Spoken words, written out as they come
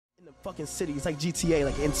random fucking city. It's like GTA,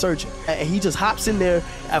 like Insurgent. And he just hops in there.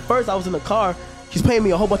 At first, I was in the car. He's playing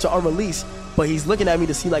me a whole bunch of unreleased, but he's looking at me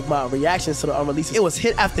to see like my reactions to the unreleased. It was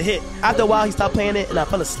hit after hit. After a while, he stopped playing it, and I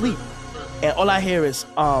fell asleep. And all I hear is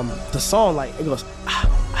the song, like it goes.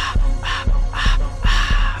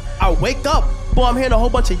 I wake up, boy. I'm hearing a whole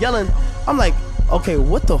bunch of yelling. I'm like, okay,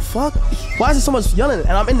 what the fuck? Why is there so much yelling?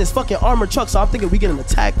 And I'm in this fucking armored truck, so I'm thinking we getting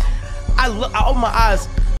attacked. I open my eyes.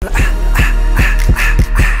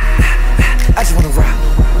 I just wanna rock,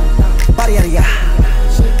 body out of ya.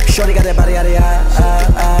 Shorty got that body out of ya.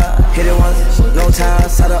 Hit it once, no time.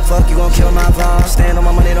 Side up, fuck, you gon' kill my vibe. Stand on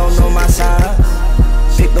my money, don't know my size.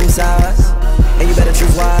 Pick them sides, and you better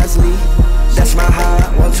choose wisely. That's my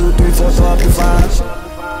high. 1, 2, 3, 4, throw up to 5.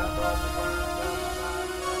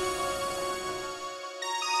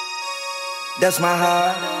 That's my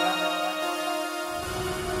high.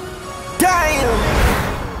 Damn.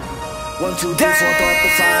 1, 2, 3, 4, throw up to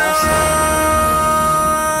 5.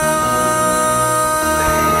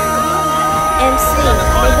 MC,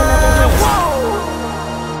 make another hit.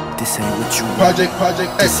 This ain't what you want. Project,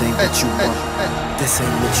 This ain't what you want. This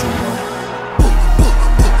ain't what you want.